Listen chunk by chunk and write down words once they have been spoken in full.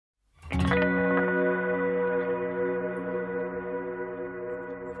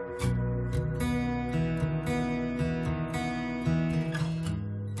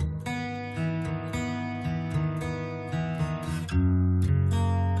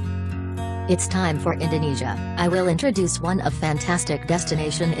It's time for Indonesia. I will introduce one of fantastic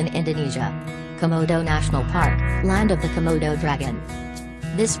destination in Indonesia. Komodo National Park, land of the Komodo Dragon.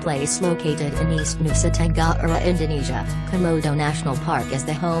 This place located in East Nusa Tenggara Indonesia, Komodo National Park is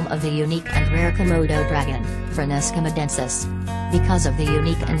the home of the unique and rare Komodo Dragon, Varanus komodoensis. Because of the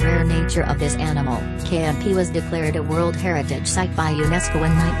unique and rare nature of this animal, KNP was declared a World Heritage Site by UNESCO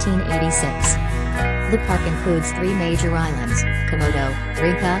in 1986. The park includes 3 major islands, Komodo,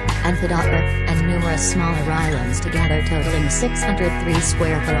 Rinca, and Padar, and numerous smaller islands together totaling 603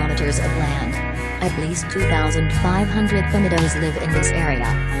 square kilometers of land. At least 2,500 komodos live in this area.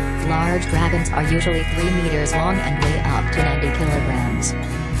 Large dragons are usually 3 meters long and weigh up to 90 kilograms.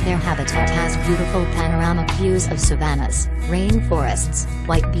 Their habitat has beautiful panoramic views of savannas, rainforests,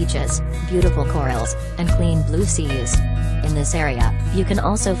 white beaches, beautiful corals, and clean blue seas. In this area, you can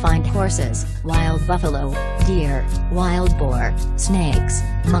also find horses, wild buffalo, deer, wild boar, snakes,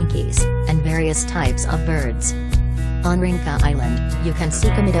 monkeys, and various types of birds. On Rinca Island, you can see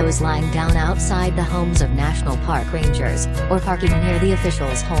komodos lying down outside the homes of national park rangers, or parking near the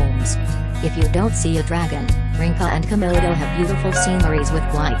officials' homes. If you don't see a dragon, Rinca and Komodo have beautiful sceneries with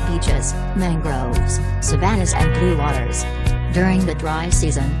white beaches, mangroves, savannas and blue waters. During the dry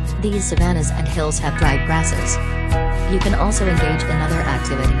season, these savannas and hills have dried grasses. You can also engage in other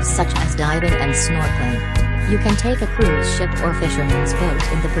activities such as diving and snorkeling. You can take a cruise ship or fisherman's boat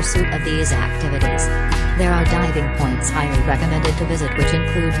in the pursuit of these activities. There are diving points highly recommended to visit, which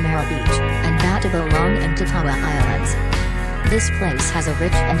include Mero Beach, and Batabolong and Tatawa Islands. This place has a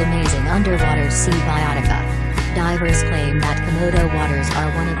rich and amazing underwater sea biotica. Divers claim that Komodo waters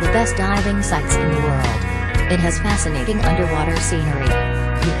are one of the best diving sites in the world. It has fascinating underwater scenery.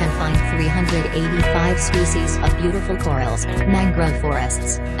 You can find 385 species of beautiful corals, mangrove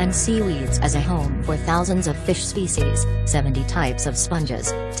forests, and seaweeds as a home for thousands of fish species, 70 types of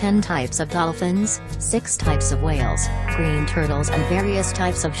sponges, 10 types of dolphins, 6 types of whales, green turtles and various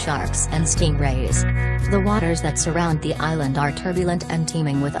types of sharks and stingrays. The waters that surround the island are turbulent and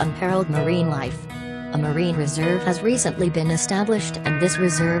teeming with unparalleled marine life. A marine reserve has recently been established, and this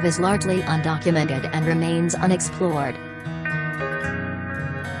reserve is largely undocumented and remains unexplored.